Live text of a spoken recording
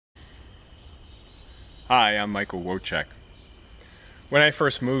Hi, I'm Michael Wojtech. When I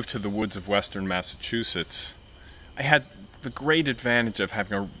first moved to the woods of western Massachusetts, I had the great advantage of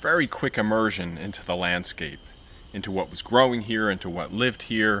having a very quick immersion into the landscape, into what was growing here, into what lived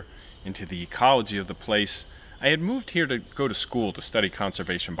here, into the ecology of the place. I had moved here to go to school to study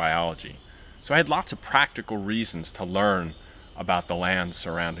conservation biology, so I had lots of practical reasons to learn about the land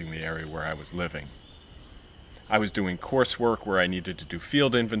surrounding the area where I was living. I was doing coursework where I needed to do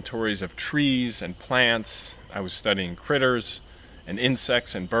field inventories of trees and plants. I was studying critters and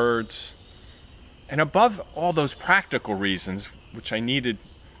insects and birds. And above all those practical reasons, which I needed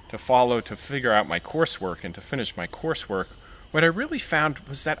to follow to figure out my coursework and to finish my coursework, what I really found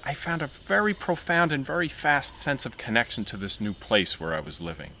was that I found a very profound and very fast sense of connection to this new place where I was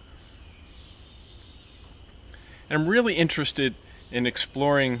living. And I'm really interested in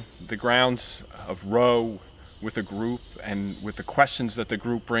exploring the grounds of Roe with a group and with the questions that the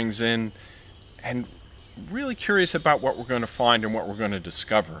group brings in, and really curious about what we're going to find and what we're going to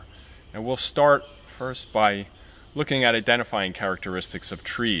discover. And we'll start first by looking at identifying characteristics of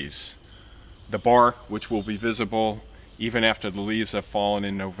trees. The bark, which will be visible even after the leaves have fallen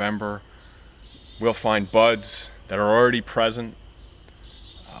in November. We'll find buds that are already present,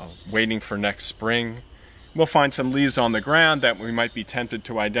 waiting for next spring. We'll find some leaves on the ground that we might be tempted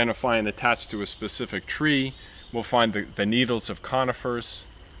to identify and attach to a specific tree. We'll find the needles of conifers.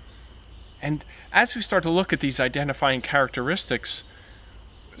 And as we start to look at these identifying characteristics,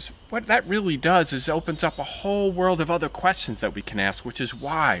 what that really does is opens up a whole world of other questions that we can ask, which is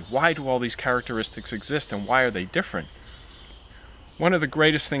why? Why do all these characteristics exist and why are they different? One of the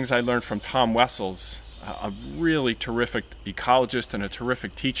greatest things I learned from Tom Wessels, a really terrific ecologist and a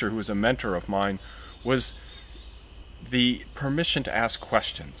terrific teacher who was a mentor of mine, was the permission to ask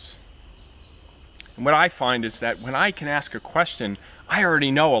questions. And what I find is that when I can ask a question, I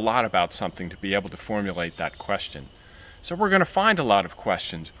already know a lot about something to be able to formulate that question. So we're going to find a lot of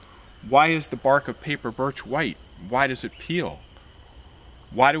questions. Why is the bark of paper birch white? Why does it peel?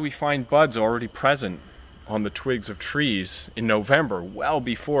 Why do we find buds already present on the twigs of trees in November, well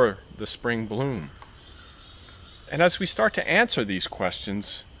before the spring bloom? And as we start to answer these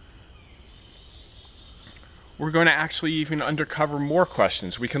questions, we're going to actually even uncover more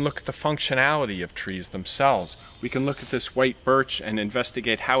questions. We can look at the functionality of trees themselves. We can look at this white birch and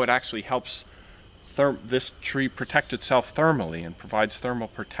investigate how it actually helps this tree protect itself thermally and provides thermal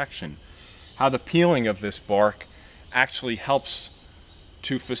protection. How the peeling of this bark actually helps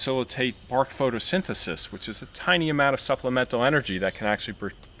to facilitate bark photosynthesis, which is a tiny amount of supplemental energy that can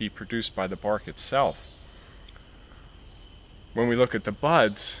actually be produced by the bark itself. When we look at the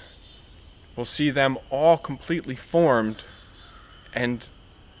buds, we'll see them all completely formed and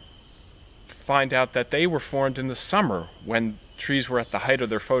find out that they were formed in the summer when trees were at the height of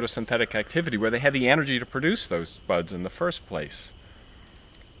their photosynthetic activity, where they had the energy to produce those buds in the first place.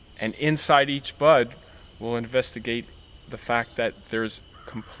 And inside each bud, we'll investigate the fact that there's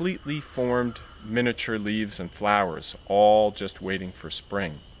completely formed miniature leaves and flowers, all just waiting for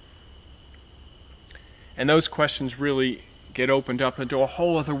spring. And those questions really get opened up into a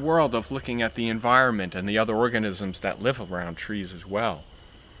whole other world of looking at the environment and the other organisms that live around trees as well.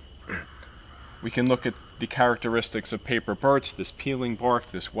 We can look at the characteristics of paper birch, this peeling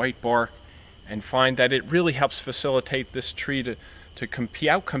bark, this white bark, and find that it really helps facilitate this tree to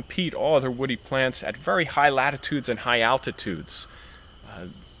outcompete all other woody plants at very high latitudes and high altitudes.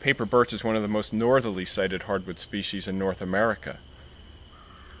 Paper birch is one of the most northerly sited hardwood species in North America.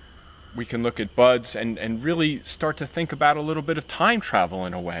 We can look at buds and really start to think about a little bit of time travel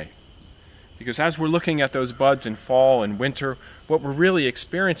in a way. Because as we're looking at those buds in fall and winter, what we're really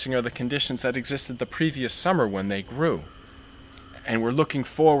experiencing are the conditions that existed the previous summer when they grew. And we're looking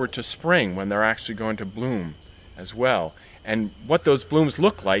forward to spring when they're actually going to bloom as well. And what those blooms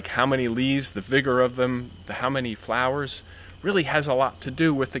look like, how many leaves, the vigor of them, how many flowers, really has a lot to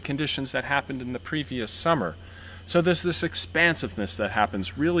do with the conditions that happened in the previous summer. So there's this expansiveness that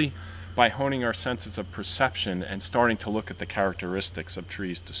happens really by honing our senses of perception and starting to look at the characteristics of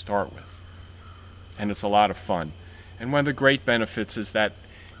trees to start with. And it's a lot of fun. And one of the great benefits is that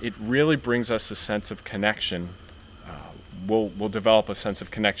it really brings us a sense of connection. We'll develop a sense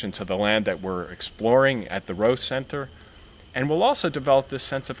of connection to the land that we're exploring at the Roe Center. And we'll also develop this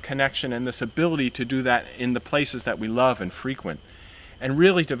sense of connection and this ability to do that in the places that we love and frequent, and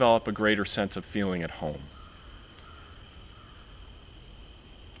really develop a greater sense of feeling at home.